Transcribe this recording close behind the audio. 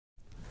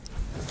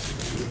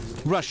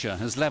Russia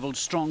has levelled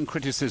strong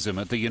criticism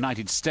at the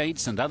United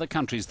States and other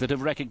countries that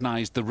have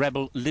recognised the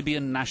rebel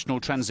Libyan National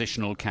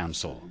Transitional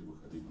Council.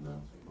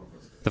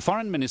 The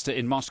foreign minister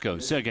in Moscow,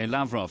 Sergei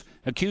Lavrov,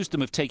 accused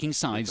them of taking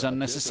sides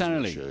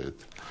unnecessarily.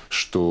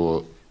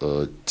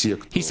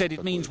 He said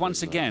it means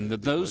once again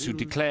that those who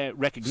declare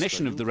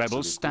recognition of the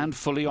rebels stand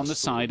fully on the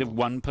side of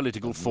one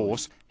political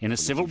force in a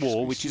civil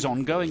war which is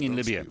ongoing in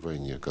Libya.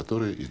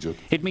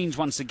 It means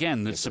once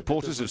again that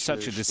supporters of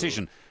such a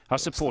decision are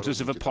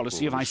supporters of a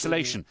policy of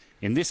isolation,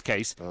 in this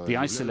case, the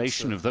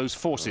isolation of those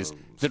forces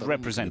that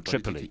represent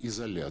Tripoli.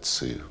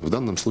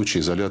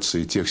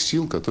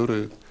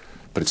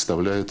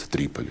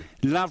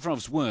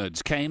 Lavrov's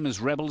words came as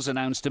rebels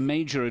announced a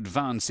major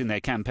advance in their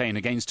campaign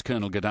against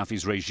Colonel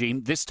Gaddafi's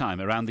regime, this time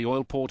around the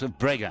oil port of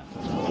Brega.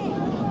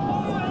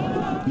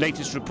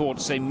 Latest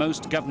reports say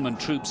most government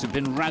troops have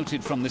been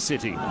routed from the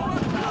city.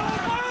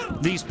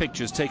 These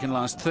pictures taken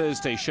last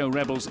Thursday show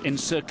rebels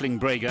encircling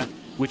Brega,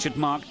 which had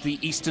marked the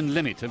eastern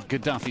limit of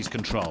Gaddafi's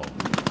control.